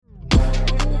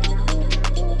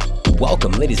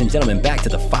Welcome, ladies and gentlemen, back to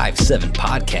the 5-7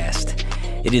 podcast.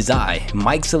 It is I,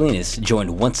 Mike Salinas,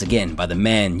 joined once again by the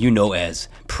man you know as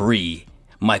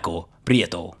Michael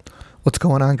Prieto. What's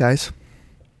going on, guys?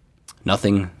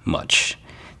 Nothing much.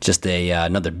 Just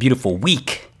another beautiful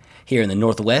week here in the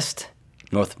North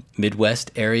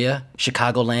Midwest area,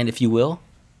 Chicagoland, if you will.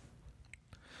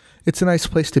 It's a nice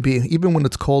place to be, even when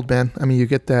it's cold, man. I mean, you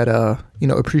get that,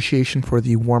 appreciation for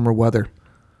the warmer weather.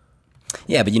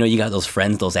 Yeah, but you got those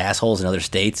friends, those assholes in other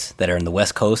states that are in the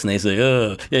West Coast, and they say,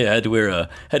 "Oh, yeah, I had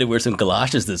to wear some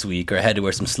galoshes this week, or I had to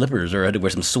wear some slippers, or I had to wear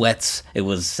some sweats. It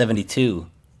was 72."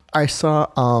 I saw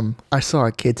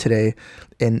a kid today,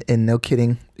 and no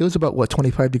kidding, it was about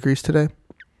 25 degrees today.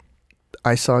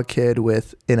 I saw a kid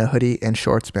in a hoodie and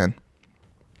shorts, man.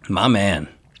 My man,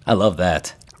 I love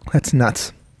that. That's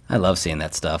nuts. I love seeing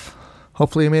that stuff.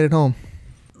 Hopefully, you made it home.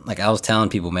 Like I was telling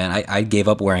people, man, I gave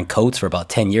up wearing coats for about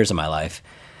 10 years of my life.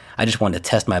 I just wanted to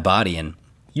test my body. And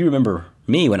you remember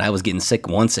me when I was getting sick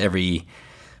once every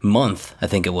month, I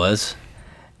think it was.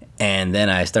 And then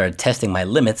I started testing my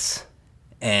limits.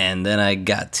 And then I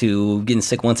got to getting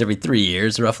sick once every 3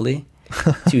 years, roughly.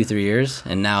 2-3 years.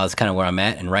 And now it's kind of where I'm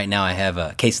at. And right now I have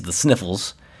a case of the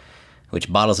sniffles,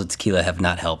 which bottles of tequila have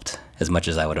not helped as much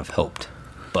as I would have hoped.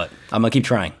 But I'm going to keep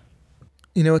trying.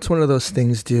 It's one of those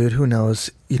things, dude. Who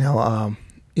knows?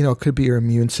 It could be your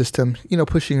immune system.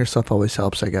 Pushing yourself always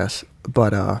helps, I guess.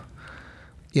 But,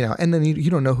 and then you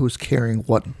don't know who's carrying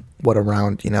what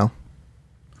around,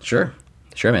 Sure,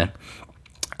 man.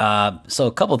 So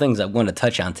a couple things I want to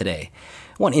touch on today.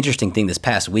 One interesting thing this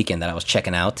past weekend that I was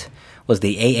checking out was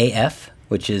the AAF,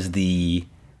 which is the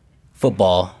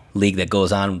football league that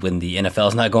goes on when the NFL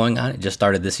is not going on. It just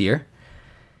started this year.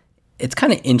 It's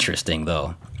kind of interesting,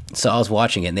 though. So I was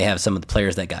watching it, and they have some of the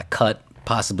players that got cut,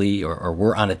 possibly, or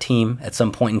were on a team at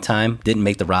some point in time, didn't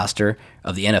make the roster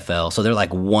of the NFL. So they're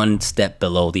like one step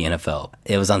below the NFL.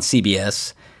 It was on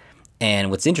CBS.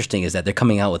 And what's interesting is that they're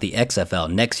coming out with the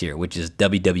XFL next year, which is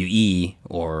WWE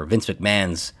or Vince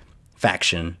McMahon's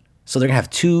faction. So they're going to have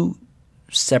two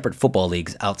separate football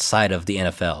leagues outside of the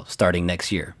NFL starting next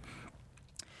year.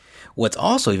 What's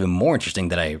also even more interesting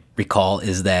that I recall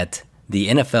is that the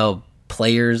NFL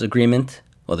players agreement,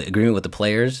 well, the agreement with the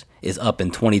players is up in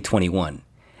 2021.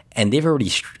 And they've already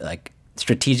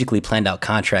strategically planned out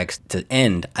contracts to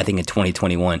end, I think, in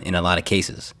 2021 in a lot of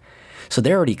cases. So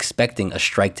they're already expecting a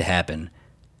strike to happen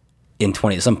in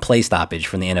some play stoppage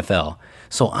from the NFL.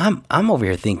 So I'm over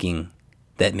here thinking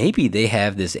that maybe they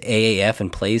have this AAF in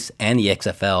place and the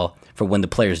XFL for when the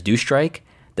players do strike,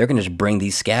 they're going to just bring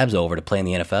these scabs over to play in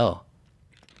the NFL.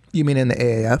 You mean in the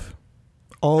AAF?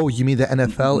 Oh, you mean the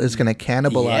NFL is going to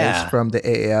cannibalize from the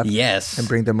AAF? Yes. And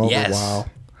bring them over? Yes. Wow.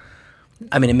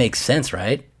 I mean, it makes sense,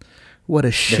 right? What a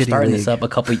shitty They're starting league. this up a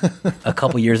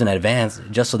couple years in advance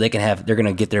just so they're going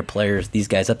to get their players, these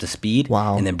guys, up to speed.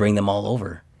 Wow. And then bring them all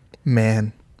over.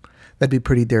 Man, that'd be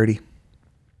pretty dirty.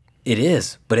 It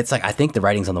is, but it's like I think the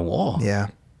writing's on the wall. Yeah.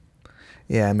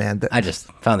 Yeah, man. I just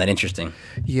found that interesting.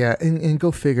 Yeah, and go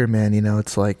figure, man.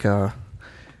 It's like,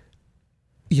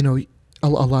 a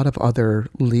lot of other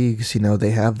leagues, they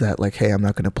have that, like, hey, I'm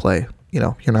not going to play. You're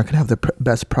not going to have the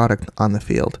best product on the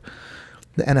field.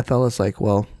 The NFL is like,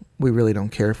 well, we really don't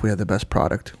care if we have the best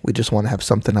product. We just want to have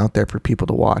something out there for people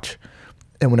to watch.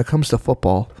 And when it comes to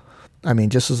football, I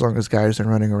mean, just as long as guys are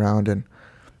running around and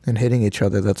hitting each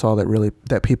other, that's all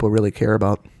that people really care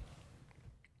about.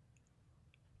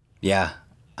 Yeah,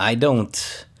 I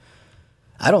don't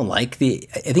like I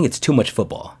think it's too much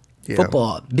football. Yeah.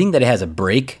 Football, being that it has a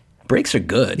breaks are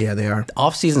good. Yeah, they are.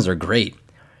 Off seasons are great.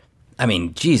 I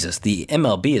mean, Jesus, the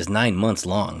MLB is 9 months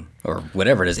long, or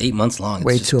whatever it is, 8 months long. It's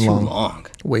Way just too long. long.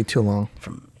 Way too long.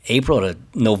 From April to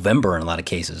November in a lot of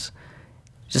cases.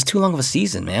 Just too long of a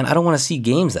season, man. I don't want to see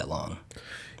games that long.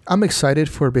 I'm excited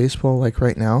for baseball, like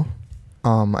right now.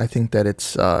 I think that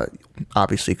it's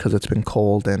obviously because it's been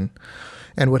cold and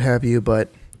what have you,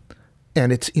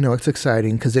 and it's it's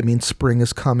exciting because it means spring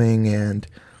is coming and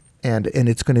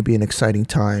it's going to be an exciting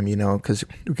time, because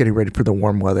we're getting ready for the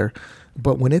warm weather.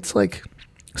 But when it's like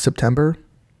September,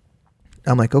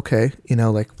 I'm like, okay,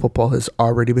 like football has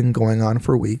already been going on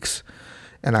for weeks,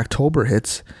 and October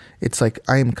hits. It's like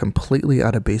I am completely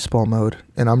out of baseball mode,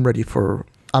 and I'm ready for.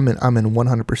 I'm in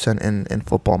 100% in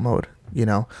football mode,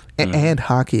 and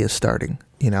hockey is starting,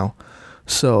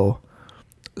 so,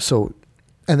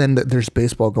 and then there's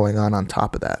baseball going on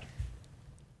top of that.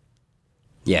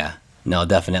 Yeah, no,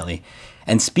 definitely.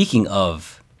 And speaking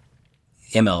of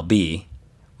MLB,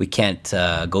 we can't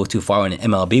go too far in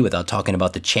MLB without talking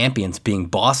about the champions being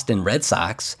Boston Red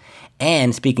Sox.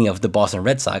 And speaking of the Boston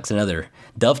Red Sox, another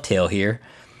dovetail here.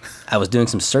 I was doing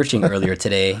some searching earlier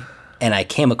today and I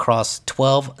came across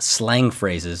 12 slang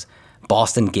phrases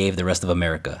Boston gave the rest of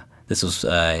America. This was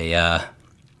I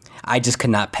just could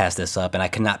not pass this up, and I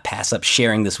could not pass up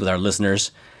sharing this with our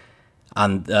listeners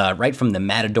on right from the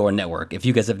Matador Network. If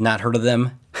you guys have not heard of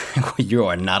them, you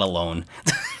are not alone.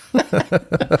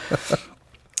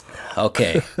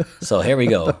 Okay, so here we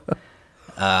go.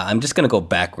 I'm just going to go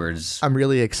backwards. I'm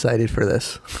really excited for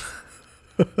this.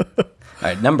 All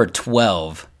right, number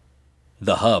 12,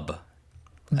 the Hub.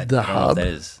 I don't know what that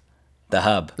is. The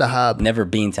Hub. The Hub. Never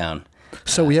Beantown.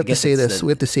 So we have to say this.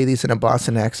 We have to say these in a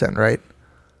Boston accent, right?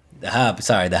 The Hub.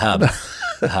 Sorry, the Hub.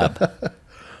 The Hub.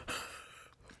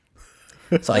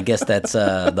 So I guess that's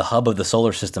the hub of the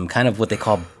solar system, kind of what they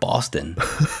call Boston.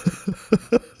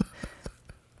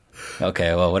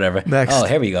 Okay, well, whatever. Next. Oh,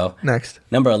 here we go. Next.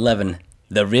 Number 11,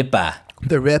 the Ripper.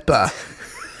 The Ripper.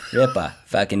 Ripper.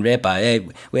 Fucking Ripper. Hey,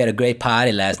 we had a great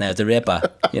party last night. It's a Ripper.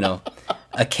 You know,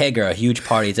 a kegger, a huge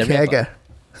party. It's a Kegger.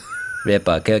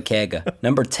 Ripper. Kegger.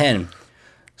 Number 10,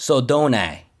 so don't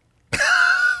I.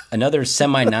 Another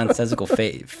semi-nonsensical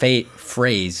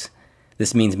phrase.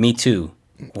 This means me too.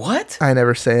 What? I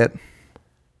never say it.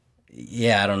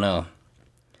 Yeah, I don't know.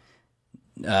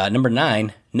 Number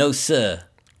 9, no sir.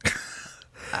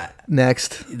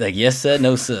 Next. Like, yes sir,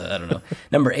 no sir. I don't know.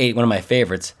 Number 8, one of my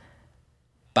favorites,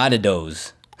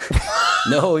 badadoes.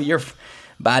 No,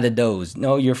 badadoes.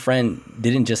 No, your friend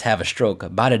didn't just have a stroke.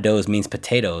 Badadoes means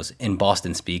potatoes in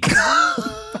Boston speak.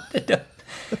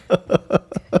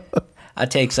 I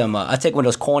take one of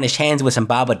those Cornish hens with some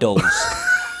babadoes.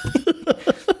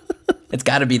 It's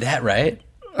got to be that, right?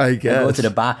 I guess.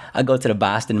 I go to the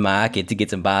Boston market to get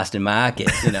some Boston market,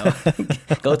 you know.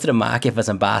 Go to the market for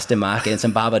some Boston market and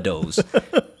some babadoes.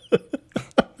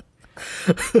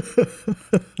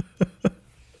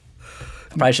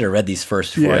 I probably should have read these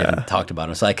first before I even talked about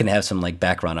them, so I can have some like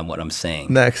background on what I'm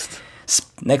saying. Next,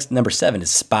 number 7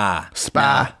 is spa.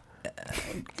 Spa. Now,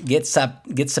 get supper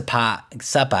at the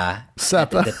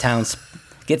town.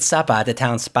 Get supper at the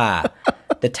town spa.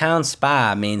 The town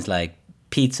spa means like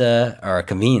pizza or a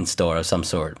convenience store of some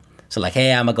sort. So like,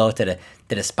 hey, I'm gonna go to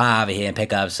the spa over here and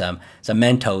pick up some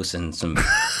Mentos and some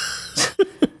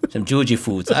some Juji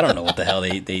foods. I don't know what the hell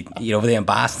they eat over there in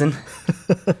Boston.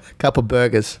 Couple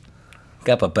burgers.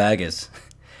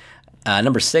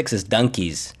 Number 6 is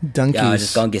Dunkies. Dunkies. Yeah,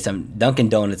 just go and get some Dunkin'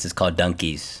 Donuts. Is called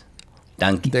Dunkies.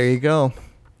 There you go.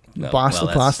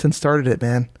 Boston started it,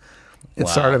 man. It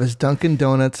started as Dunkin'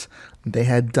 Donuts. They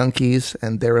had Dunkies,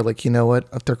 and they were like, you know what?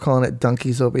 If they're calling it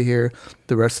Dunkies over here,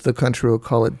 the rest of the country will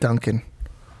call it Dunkin'.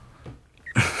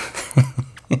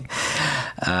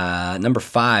 Number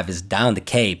 5 is down the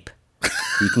Cape.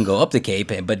 You can go up the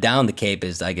Cape, but down the Cape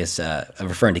is, I guess,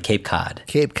 referring to Cape Cod.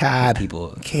 Cape Cod.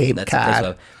 Cape that's Cod. A place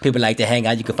where people like to hang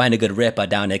out. You can find a good ripper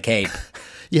down the Cape.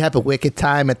 You have a wicked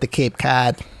time at the Cape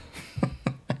Cod.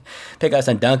 Pick up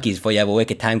some donkeys before you have a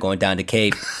wicked time going down the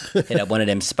Cape. Hit up one of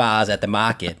them spas at the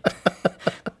market.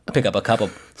 Pick up a couple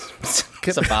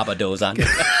some babadoes on.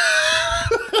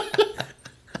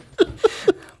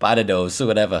 Badados,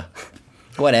 whatever.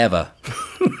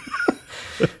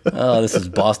 Oh, this is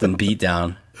Boston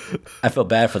Beatdown. I feel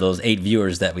bad for those 8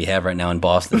 viewers that we have right now in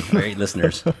Boston, or 8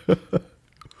 listeners.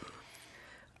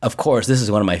 Of course, this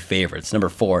is one of my favorites. Number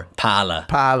 4, parlor.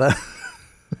 Parlor.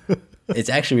 It's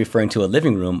actually referring to a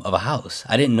living room of a house.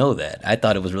 I didn't know that. I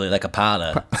thought it was really like a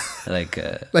parlor, like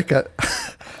a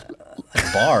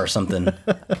bar or something.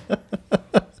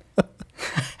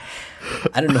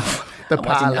 I don't know. The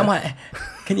parlor.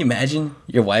 Can you imagine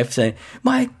your wife saying,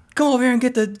 "Mike, come over here and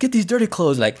get these dirty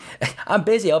clothes"? Like, I'm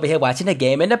busy over here watching the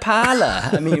game in the parlor.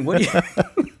 I mean, what do you?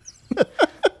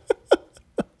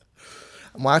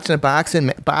 I'm watching a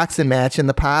boxing match in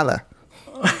the parlor.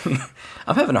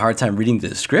 I'm having a hard time reading the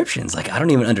descriptions. Like, I don't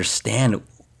even understand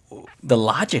the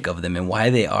logic of them and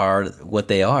why they are what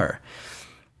they are.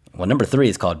 Well, number 3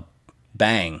 is called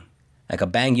bang. Like a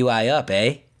bang you eye up,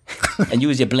 eh? And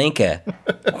use your blinker.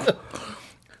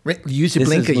 Use your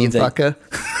blinker, you fucker.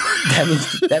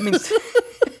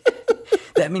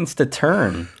 That means to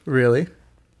turn. Really?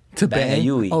 To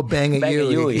bang? Oh, bang a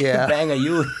Yui. Yeah. Bang a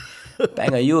Yui.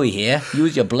 Bang a Yui here.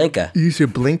 Use your blinker. Use your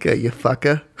blinker, you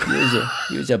fucker.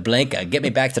 Use your blinker. Get me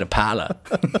back to the parlor.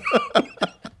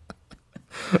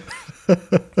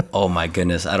 Oh my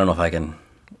goodness. I don't know if I can.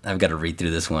 I've got to read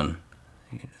through this one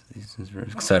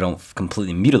so I don't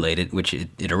completely mutilate it, which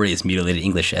it already is mutilated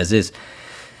English as is.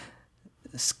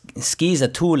 Skis a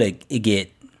tool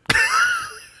get.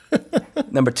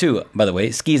 Number 2, by the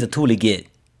way, skis a tool get.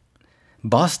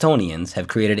 Bostonians have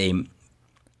created a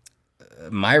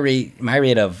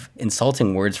myriad of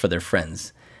insulting words for their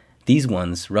friends. These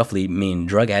ones roughly mean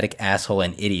drug addict, asshole,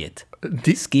 and idiot.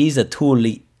 Ski's a tool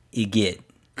you get.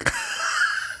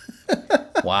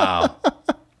 Wow.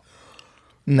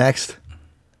 Next.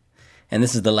 And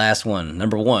this is the last one.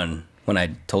 Number 1, when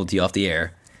I told you off the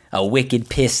air, a wicked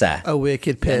pisser. A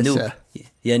wicked pisser.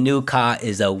 Your new car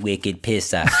is a wicked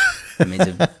pisser. I mean,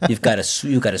 you've got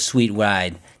a sweet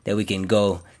ride that we can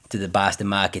go to the Boston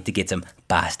Market to get some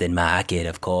Boston Market,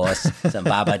 of course. Some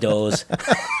Barbados.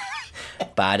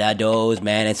 Barbados,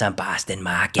 man, and some Boston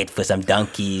Market for some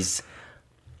donkeys.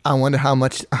 I wonder how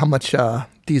much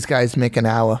these guys make an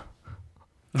hour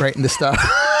writing the stuff.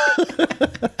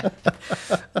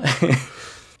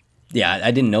 Yeah,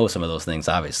 I didn't know some of those things,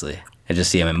 obviously. I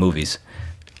just see them in movies.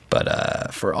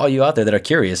 But for all you out there that are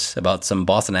curious about some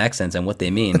Boston accents and what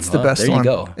they mean, it's the best there one. You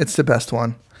go. It's the best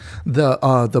one.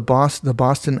 The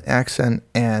Boston accent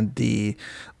and the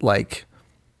like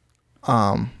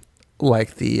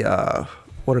the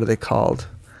what are they called?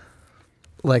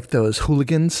 Like those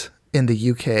hooligans in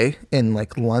the UK, in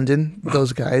like London,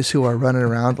 those guys who are running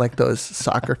around like those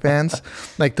soccer fans,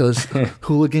 like those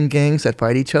hooligan gangs that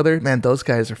fight each other. Man, those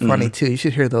guys are funny too. You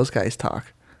should hear those guys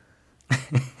talk.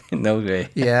 No way.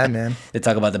 Yeah, man. They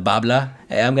talk about the babla.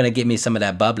 Hey, I'm gonna get me some of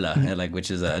that babla, like which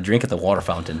is a drink at the water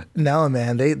fountain. No,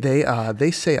 man.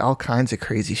 They say all kinds of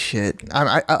crazy shit.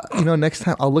 I next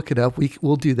time I'll look it up.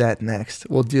 We'll do that next.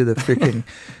 We'll do the freaking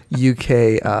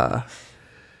UK.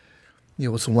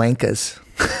 It's wankas.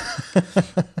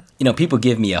 People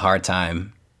give me a hard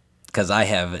time because I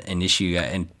have an issue,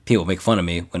 and people make fun of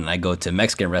me when I go to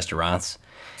Mexican restaurants,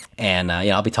 and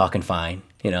I'll be talking fine.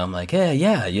 I'm like,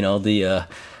 yeah,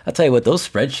 I'll tell you what, those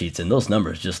spreadsheets and those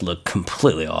numbers just look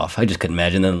completely off. I just couldn't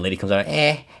imagine. Then the lady comes out,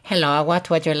 hello, what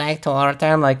would you like to order?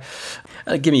 I'm like,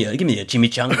 give me a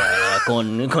chimichanga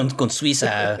con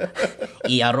Suiza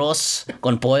y arroz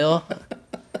con pollo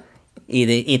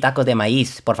y tacos de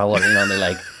maíz, por favor. And they're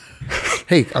like,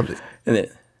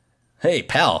 hey,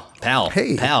 pal,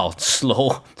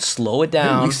 slow it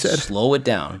down. We said, slow it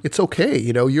down. It's okay.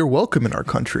 You're welcome in our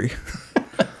country.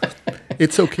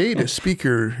 It's okay to speak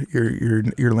your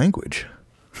language.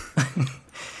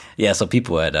 Yeah, so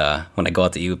people when I go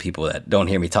out to eat with people that don't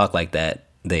hear me talk like that,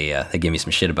 they give me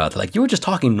some shit about it. They're like, you were just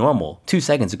talking normal 2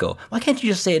 seconds ago. Why can't you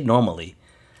just say it normally?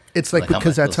 It's like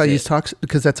because that's how you talk.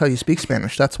 Because that's how you speak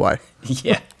Spanish. That's why.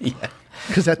 Yeah.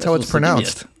 Because that's how it's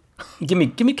pronounced. Give me.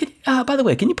 By the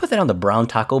way, can you put that on the brown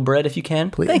taco bread if you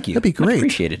can? Please. Thank you. That'd be great. Much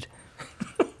appreciated.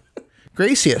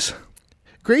 Gracias.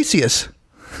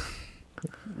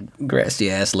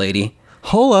 Grassy ass lady.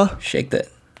 Hola. Shake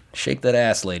that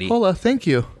ass, lady. Hola. Thank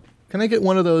you. Can I get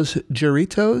one of those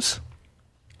Doritos?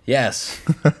 Yes.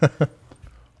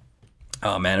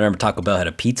 Oh man, I remember Taco Bell had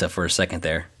a pizza for a second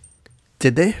there.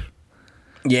 Did they?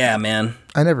 Yeah, man.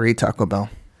 I never eat Taco Bell.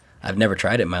 I've never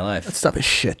tried it in my life. That stuff is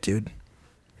shit, dude.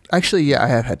 Actually, yeah, I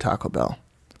have had Taco Bell.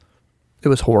 It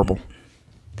was horrible.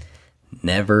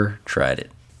 Never tried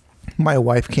it. My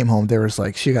wife came home. There was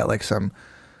she got some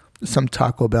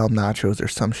Taco Bell nachos or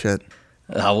some shit.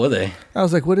 How were they? I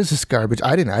was like, "What is this garbage?"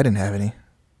 I didn't have any.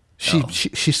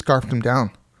 She scarfed them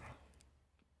down.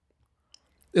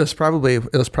 It was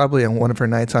probably on one of her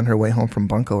nights on her way home from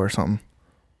Bunko or something.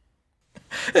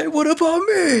 Hey, what about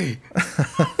me?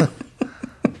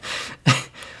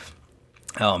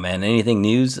 Oh man, anything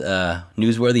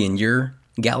newsworthy in your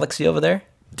galaxy over there?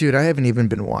 Dude, I haven't even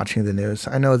been watching the news.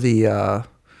 I know I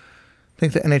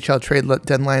think the NHL trade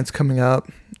deadline's coming up.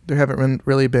 There haven't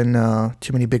really been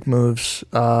too many big moves.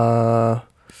 What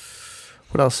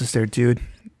else is there, dude?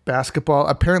 Basketball.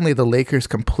 Apparently, the Lakers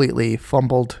completely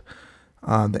fumbled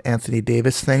the Anthony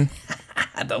Davis thing.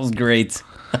 That was great.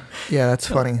 Yeah, that's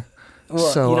funny.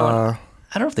 Well, so I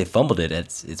don't know if they fumbled it.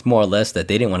 It's more or less that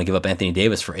they didn't want to give up Anthony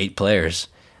Davis for 8 players.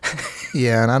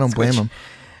 Yeah, and I don't blame them.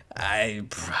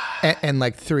 And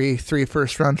like three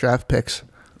first-round draft picks.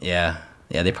 Yeah,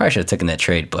 they probably should have taken that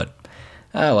trade, but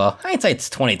oh well. Hindsight's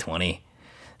 2020.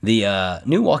 The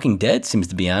new Walking Dead seems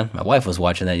to be on. My wife was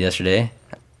watching that yesterday.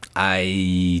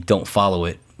 I don't follow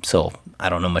it, so I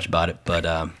don't know much about it. But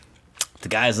the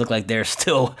guys look like they're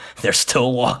still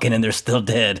walking and they're still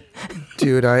dead.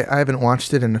 Dude, I haven't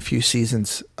watched it in a few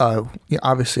seasons.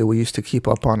 Obviously, we used to keep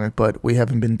up on it, but we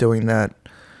haven't been doing that.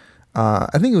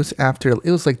 I think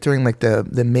it was like during like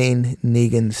the main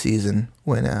Negan season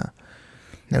when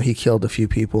he killed a few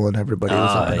people and everybody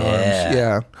was up in arms.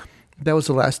 Yeah, that was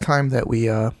the last time that we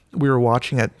were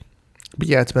watching it. But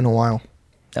yeah, it's been a while.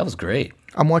 That was great.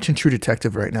 I'm watching True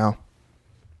Detective right now.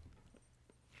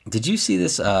 Did you see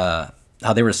this?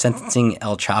 How they were sentencing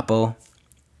El Chapo?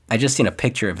 I just seen a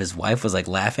picture of his wife was like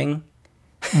laughing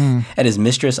at his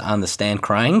mistress on the stand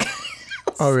crying.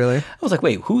 Oh, really? I was like,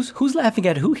 wait, who's laughing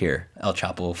at who here? El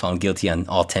Chapo found guilty on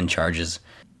all 10 charges.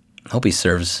 Hope he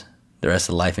serves the rest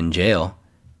of life in jail.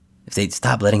 If they'd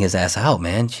stop letting his ass out,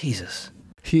 man, Jesus.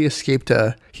 He escaped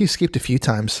a few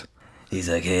times. He's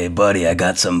like, hey, buddy, I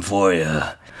got something for you.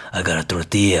 I got a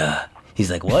tortilla.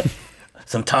 He's like, what?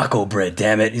 Some taco bread,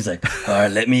 damn it. He's like, all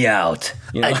right, let me out.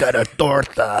 You know? I got a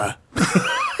torta.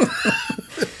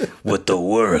 With the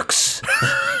works.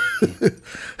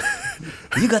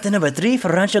 You got the number 3 for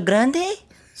Rancho Grande?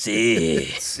 Si.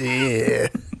 Sí.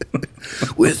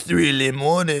 With 3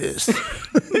 limones.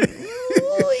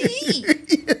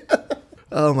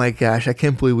 Oh my gosh, I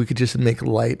can't believe we could just make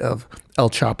light of El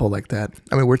Chapo like that.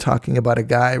 I mean, we're talking about a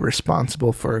guy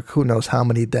responsible for who knows how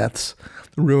many deaths,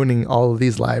 ruining all of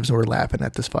these lives, and we're laughing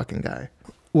at this fucking guy.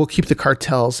 We'll keep the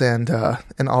cartels and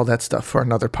all that stuff for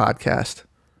another podcast.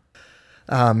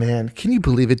 Oh man, can you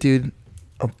believe it, dude?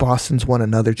 Boston's won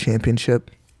another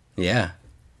championship. Yeah.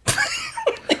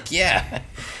 Yeah.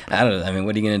 I mean,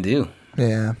 what are you going to do?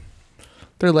 Yeah.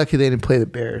 They're lucky they didn't play the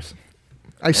Bears.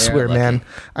 I swear, man,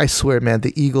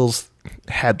 the Eagles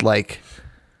had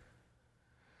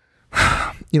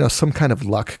some kind of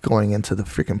luck going into the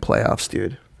freaking playoffs,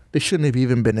 dude. They shouldn't have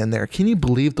even been in there. Can you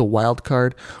believe the wild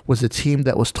card was a team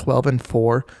that was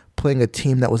 12-4 playing a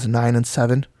team that was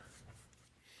 9-7?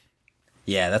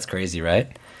 Yeah, that's crazy,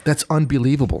 right? That's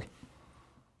unbelievable.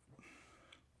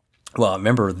 Well, I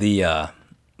remember the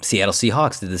Seattle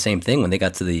Seahawks did the same thing when they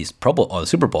got to the Pro Bowl or the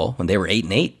Super Bowl when they were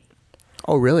 8-8.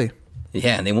 Oh, really?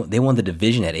 Yeah, and they won the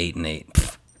division at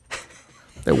 8-8.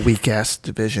 That weak ass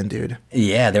division, dude.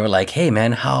 Yeah, they were like, "Hey,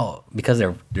 man, how because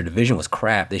their division was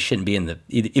crap, they shouldn't be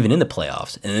even in the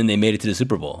playoffs." And then they made it to the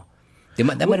Super Bowl. That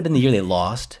might have been the year they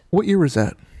lost. What year was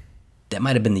that? That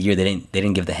might have been the year they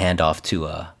didn't give the handoff to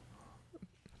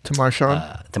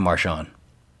Marshawn. To Marshawn.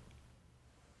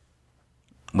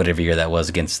 Whatever year that was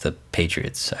against the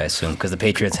Patriots, I assume, because the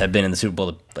Patriots had been in the Super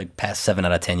Bowl like past 7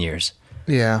 out of 10 years.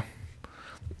 Yeah.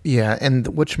 Yeah, and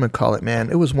whatchamacallit, man,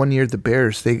 it was one year the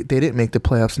Bears, they didn't make the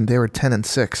playoffs and they were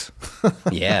 10-6.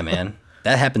 Yeah, man.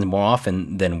 That happens more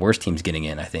often than worse teams getting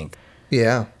in, I think.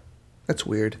 Yeah. That's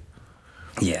weird.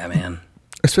 Yeah, man.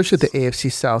 Especially the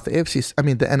AFC South. The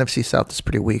NFC South is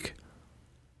pretty weak.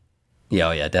 Yeah,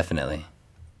 oh yeah, definitely.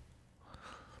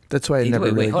 That's why I never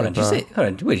really hold on.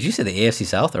 Did you say the AFC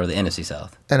South or the NFC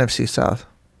South? NFC South.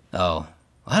 Oh.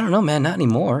 I don't know, man, not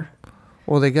anymore.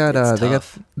 Well, they got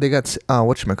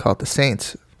whatchamacallit, the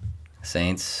Saints.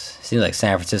 Saints. Seems like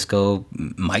San Francisco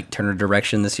might turn a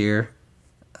direction this year.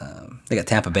 They got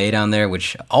Tampa Bay down there,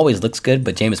 which always looks good,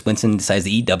 but Jameis Winston decides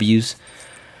to eat W's.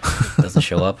 Doesn't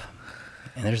show up.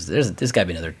 And there's got to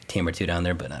be another team or two down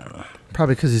there, but I don't know.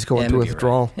 Probably because he's going through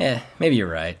withdrawal. Right. Yeah, maybe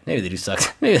you're right. Maybe they do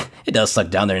suck. Maybe it does suck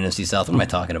down there in NFC South. What am I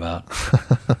talking about?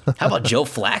 How about Joe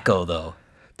Flacco, though?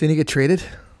 Didn't he get traded?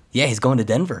 Yeah, he's going to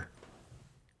Denver.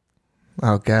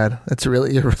 Oh, God. You're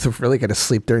really going to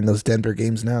sleep during those Denver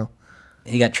games now.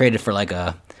 He got traded for like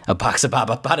a box of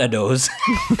papados.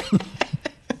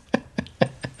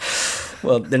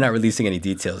 Well, they're not releasing any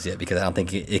details yet because I don't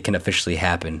think it can officially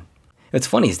happen. What's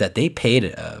funny is that they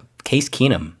paid Case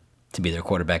Keenum to be their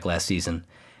quarterback last season.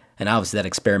 And obviously that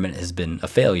experiment has been a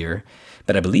failure.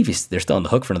 But I believe they're still on the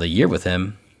hook for another year with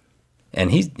him. And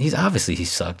he's obviously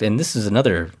sucked. And this is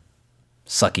another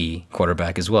sucky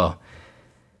quarterback as well.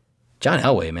 John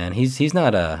Elway, man, he's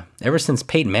not ever since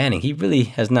Peyton Manning, he really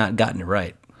has not gotten it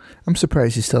right. I'm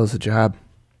surprised he still has a job.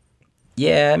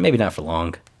 Yeah, maybe not for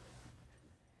long.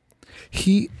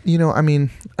 I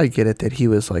get it that he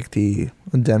was like the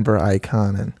Denver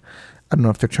icon, and I don't know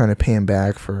if they're trying to pay him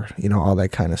back for, all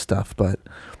that kind of stuff, but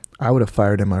I would have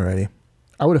fired him already.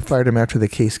 I would have fired him after the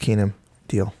Case Keenum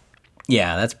deal.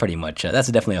 Yeah, that's pretty much, that's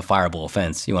definitely a fireable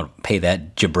offense. You want to pay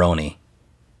that jabroni.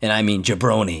 And I mean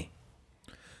jabroni.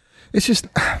 It's just,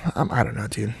 I don't know,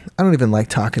 dude. I don't even like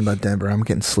talking about Denver. I'm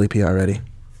getting sleepy already.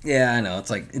 Yeah, I know.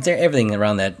 It's everything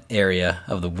around that area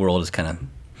of the world is kind of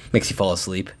makes you fall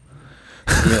asleep.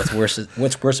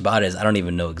 What's worse about it is I don't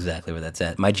even know exactly where that's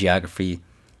at. My geography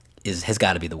has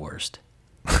got to be the worst.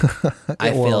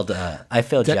 I failed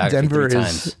geography 3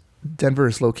 times. Denver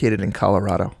is located in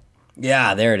Colorado.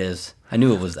 Yeah, there it is. I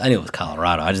knew it was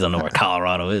Colorado. I just don't know where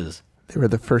Colorado is. They were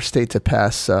the first state to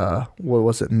pass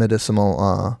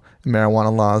medicinal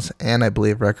marijuana laws, and I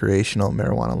believe recreational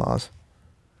marijuana laws.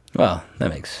 Well, that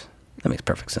makes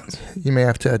perfect sense. You may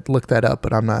have to look that up,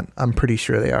 but I'm pretty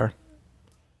sure they are.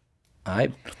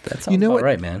 That sounds about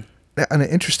right, man. On an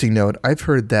interesting note, I've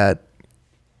heard that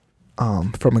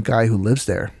from a guy who lives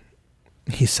there.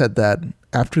 He said that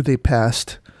after they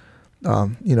passed,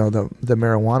 the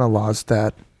marijuana laws,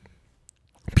 that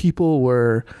people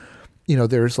were,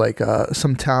 there's like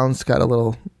some towns got a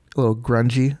little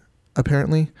grungy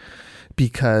apparently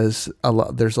because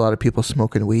there's a lot of people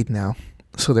smoking weed now.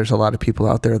 So there's a lot of people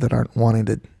out there that aren't wanting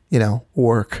to,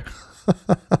 work.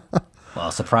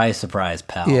 Well, surprise, surprise,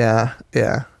 pal. Yeah.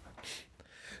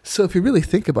 So if you really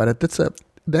think about it,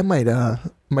 that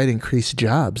might increase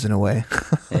jobs in a way.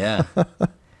 Yeah.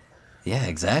 Yeah,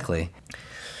 exactly.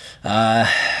 Yeah,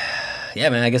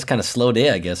 man, I guess kind of slow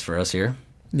day, I guess, for us here.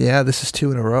 Yeah, this is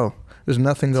 2 in a row. There's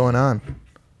nothing going on.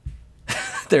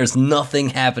 There's nothing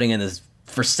happening in this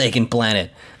forsaken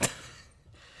planet.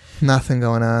 Nothing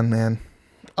going on, man.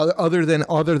 Other than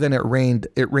it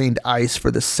rained ice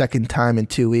for the second time in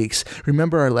 2 weeks.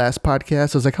 Remember our last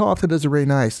podcast? I was like, how often does it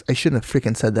rain ice? I shouldn't have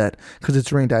freaking said that because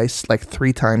it's rained ice like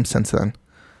 3 times since then.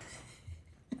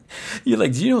 You're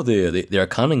like, do you know they're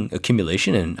counting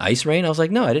accumulation in ice rain? I was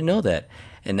like, no, I didn't know that.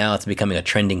 And now it's becoming a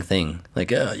trending thing.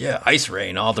 Like, yeah, ice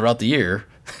rain all throughout the year.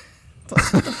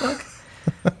 What the fuck?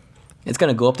 It's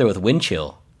going to go up there with wind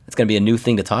chill. It's going to be a new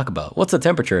thing to talk about. What's the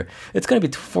temperature? It's going to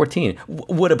be 14.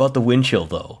 What about the wind chill,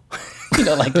 though?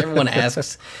 Like everyone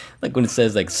asks, like when it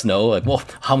says like snow, like, well,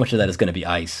 how much of that is going to be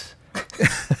ice?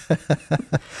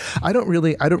 I don't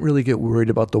really get worried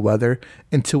about the weather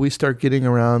until we start getting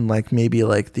around like maybe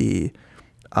like the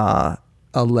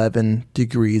 11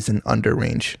 degrees and under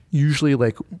range. Usually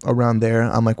like around there,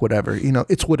 I'm like, whatever,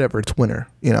 it's whatever. It's winter,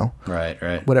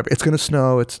 Right. Whatever. It's going to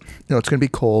snow. It's going to be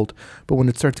cold. But when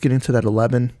it starts getting to that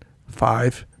 11,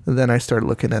 5, then I start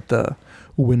looking at the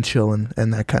wind chill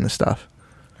and that kind of stuff.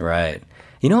 Right.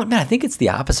 You know what, man? I think it's the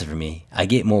opposite for me. I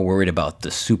get more worried about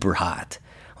the super hot.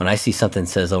 When I see something that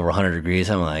says over 100 degrees,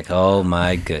 I'm like, oh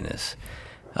my goodness.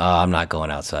 I'm not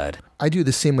going outside. I do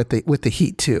the same with the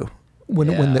heat too.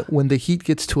 When the heat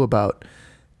gets to about,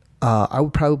 I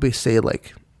would probably say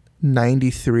like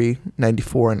 93,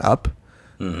 94 and up.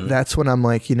 Mm-hmm. That's when I'm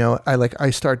like, I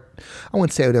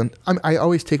wouldn't say I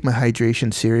always take my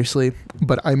hydration seriously,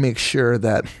 but I make sure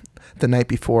that the night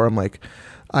before I'm like,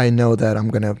 I know that I'm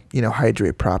going to,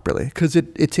 hydrate properly because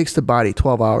it takes the body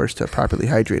 12 hours to properly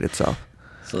hydrate itself.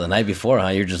 So the night before,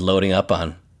 you're just loading up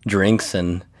on drinks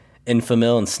and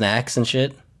Enfamil and snacks and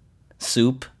shit?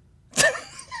 Soup?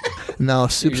 No,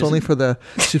 soup's only for the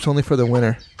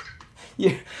winter.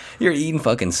 You're eating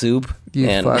fucking soup. You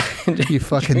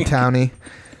fucking townie.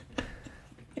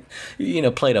 You're eating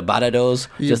a plate of Barados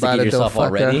just to get yourself all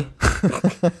ready.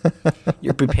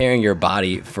 You're preparing your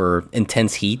body for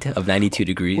intense heat of 92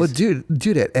 degrees. Well,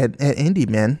 dude, at Indy,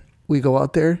 man, we go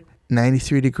out there,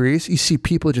 93 degrees. You see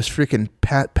people just freaking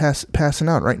passing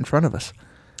out right in front of us.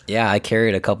 Yeah, I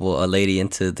carried a lady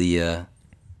into the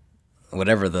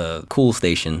whatever the cool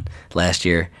station last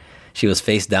year. She was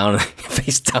face down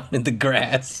in the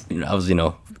grass. I was,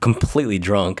 completely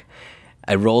drunk.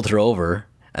 I rolled her over.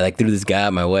 I threw this guy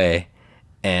out my way,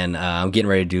 and I'm getting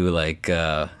ready to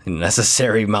do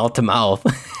necessary mouth to mouth.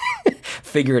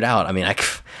 Figure it out. I mean, I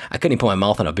couldn't even put my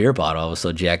mouth on a beer bottle. I was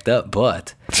so jacked up,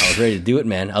 but I was ready to do it,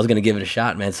 man. I was gonna give it a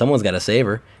shot, man. Someone's got to save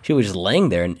her. She was just laying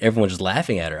there, and everyone was just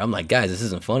laughing at her. I'm like, guys, this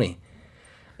isn't funny.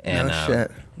 And no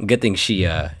shit. Good thing she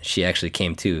actually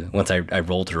came to once I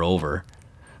rolled her over.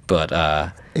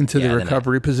 But into the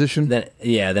recovery position. Then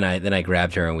I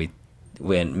grabbed her and me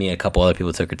and a couple other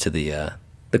people took her to the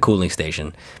cooling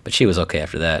station. But she was okay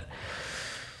after that.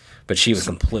 But she was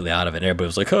completely out of it. And everybody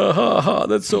was like, ha ha ha,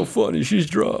 that's so funny. She's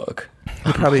drunk.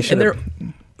 You probably should have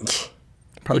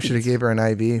gave her an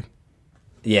IV.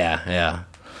 Yeah.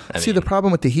 See, the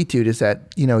problem with the heat, dude, is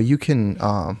that you can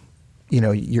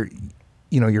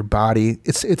your body.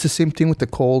 It's the same thing with the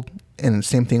cold. And the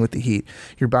same thing with the heat.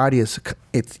 Your body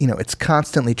it's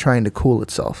constantly trying to cool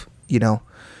itself, and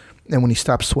when you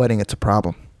stop sweating, it's a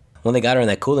problem. When they got her in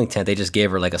that cooling tent, they just gave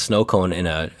her like a snow cone in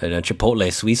a Chipotle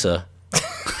Suiza.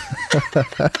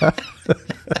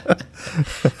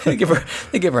 They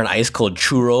give her an ice cold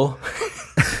churro,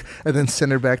 and then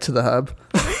send her back to the hub.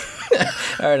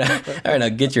 All right, now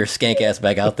get your skank ass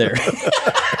back out there.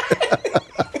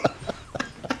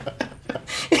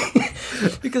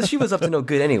 Because she was up to no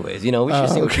good anyways. We should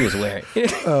see what she was wearing.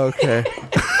 Okay.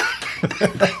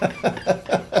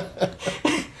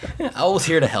 I was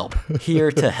here to help.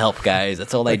 Here to help, guys.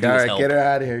 That's all I do is help. Get her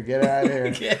out of here. Get her out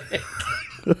of here.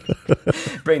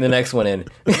 Bring the next one in.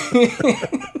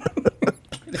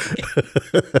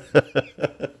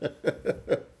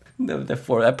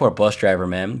 That poor bus driver,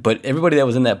 man. But everybody that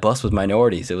was in that bus was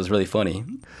minorities. It was really funny.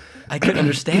 I couldn't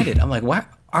understand it. I'm like, why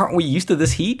aren't we used to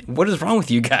this heat? What is wrong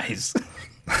with you guys?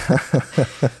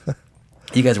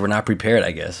 You guys were not prepared,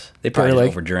 I guess. They probably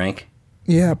just overdrank.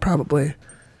 Yeah, probably.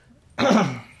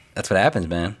 That's what happens,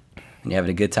 man. When you're having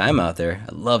a good time out there.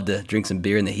 I love to drink some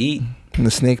beer in the heat. In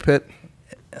the snake pit?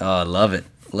 Oh, I love it.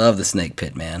 Love the snake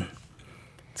pit, man.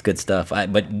 It's good stuff.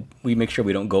 But we make sure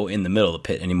we don't go in the middle of the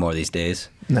pit anymore these days.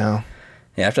 No.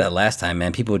 Yeah, after that last time,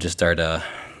 man, people would just start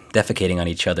defecating on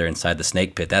each other inside the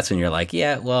snake pit. That's when you're like,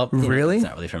 yeah, well, really? It's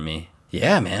not really for me.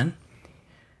 Yeah, man.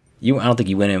 I don't think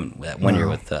you went in that one year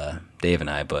with Dave and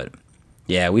I, but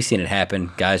yeah, we seen it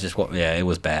happen. Guys just, it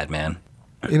was bad, man.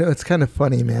 It's kind of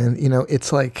funny, man.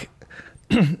 It's like,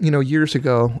 years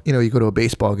ago, you go to a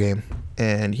baseball game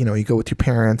and, you go with your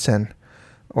parents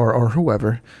or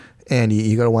whoever, and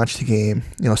you go to watch the game.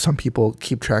 Some people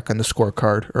keep track on the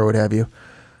scorecard or what have you.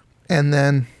 And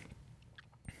then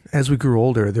as we grew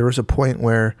older, there was a point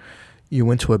where you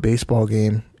went to a baseball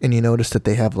game and you noticed that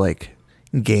they have like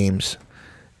games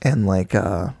and like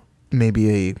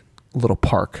maybe a little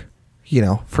park,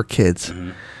 for kids.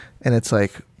 Mm-hmm. And it's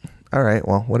like, all right,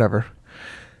 well, whatever.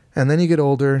 And then you get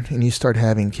older and you start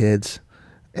having kids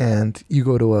and you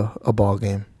go to a ball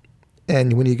game.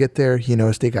 And when you get there, you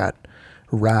notice they got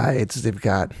rides, they've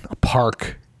got a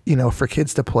park, for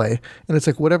kids to play. And it's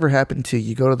like, whatever happened to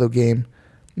you go to the game,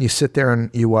 you sit there and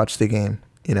you watch the game,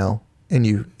 and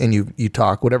you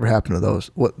talk, whatever happened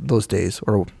to those days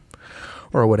or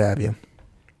what have you.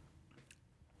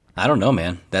 I don't know,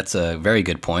 man. That's a very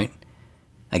good point.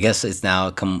 I guess it's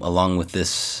now come along with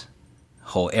this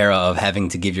whole era of having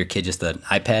to give your kid just an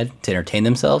iPad to entertain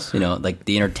themselves. Like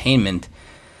the entertainment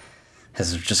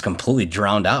has just completely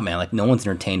drowned out, man. Like no one's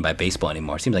entertained by baseball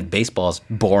anymore. It seems like baseball's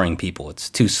boring people. It's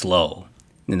too slow.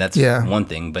 And that's one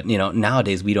thing. But,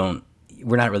 nowadays we're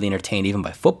not really entertained even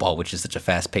by football, which is such a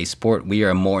fast-paced sport. We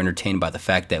are more entertained by the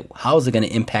fact that how is it going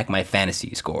to impact my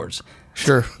fantasy scores?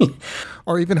 Sure.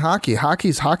 Or even hockey.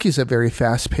 Hockey's a very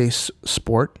fast-paced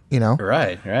sport,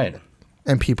 Right.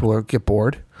 And people get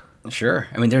bored. Sure.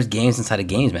 I mean, there's games inside of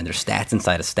games, man. There's stats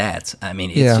inside of stats. I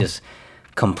mean, it's just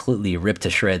completely ripped to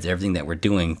shreds everything that we're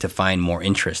doing to find more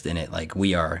interest in it. Like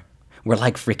we're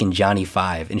like freaking Johnny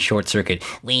Five in Short Circuit.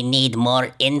 We need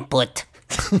more input.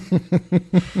 I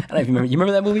don't know if you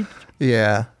remember that movie?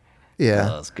 Yeah. Oh,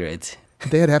 that was great.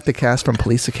 They'd have to cast from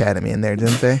Police Academy in there,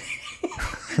 didn't they?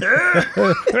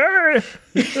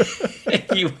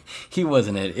 he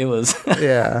wasn't it. It was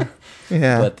yeah.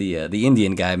 But the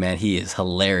Indian guy, man, he is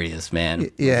hilarious, man.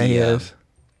 Yeah, he is.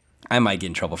 I might get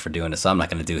in trouble for doing this, so I'm not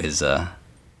going to do his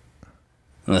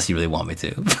unless you really want me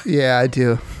to. Yeah, I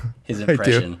do. His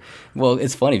impression. Well,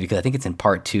 it's funny because I think it's in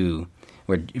part 2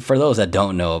 where, for those that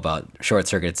don't know about Short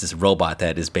Circuit, it's this robot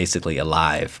that is basically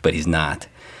alive, but he's not.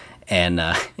 And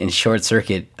in Short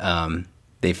Circuit,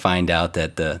 they find out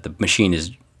that the machine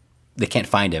they can't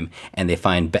find him, and they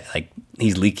find like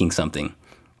he's leaking something.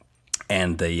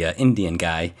 And the Indian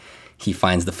guy, he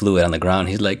finds the fluid on the ground.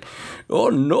 He's like, "Oh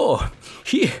no,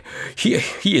 he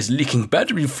is leaking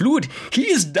battery fluid. He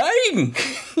is dying."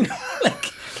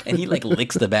 And he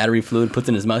licks the battery fluid, puts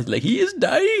it in his mouth. He's like, "He is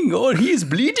dying. Oh, he is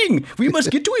bleeding. We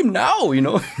must get to him now."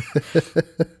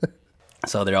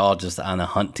 So they're all just on a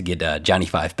hunt to get Johnny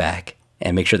Five back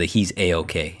and make sure that he's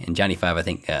A-okay. And Johnny Five, I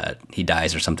think he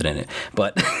dies or something in it.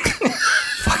 But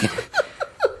fucking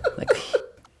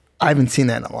I haven't seen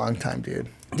that in a long time, dude.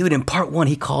 Dude, in part 1,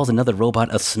 he calls another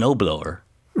robot a snowblower.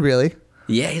 Really?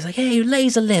 Yeah, he's like, "Hey,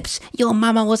 laser lips, your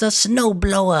mama was a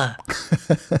snowblower."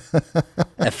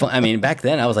 I mean, back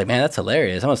then, I was like, man, that's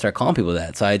hilarious. I'm going to start calling people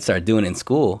that. So I'd start doing it in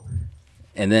school.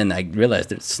 And then I realized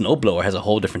that snowblower has a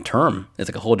whole different term. It's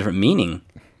like a whole different meaning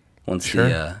once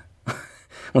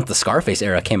once the Scarface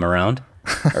era came around.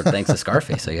 Or thanks to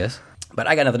Scarface, I guess. But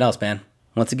I got nothing else, man.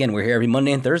 Once again, we're here every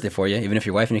Monday and Thursday for you, even if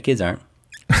your wife and your kids aren't.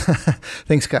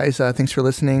 Thanks, guys. Thanks for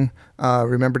listening.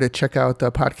 Remember to check out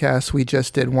the podcast. We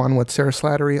just did one with Sarah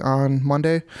Slattery on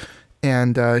Monday,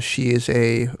 and she is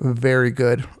a very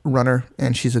good runner,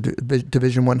 and she's a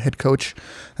Division I head coach.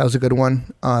 That was a good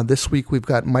one. This week, we've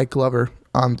got Mike Glover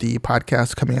on the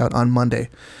podcast coming out on Monday,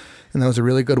 and that was a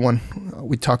really good one.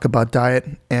 We talk about diet,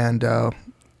 and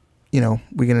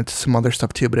we get into some other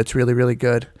stuff too, but it's really, really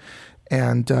good.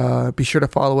 And be sure to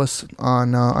follow us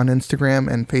on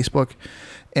Instagram and Facebook,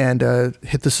 and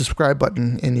hit the subscribe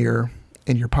button in your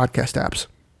podcast apps.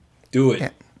 Do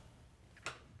it.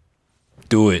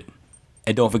 Do it.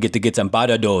 And don't forget to get some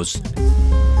Badados.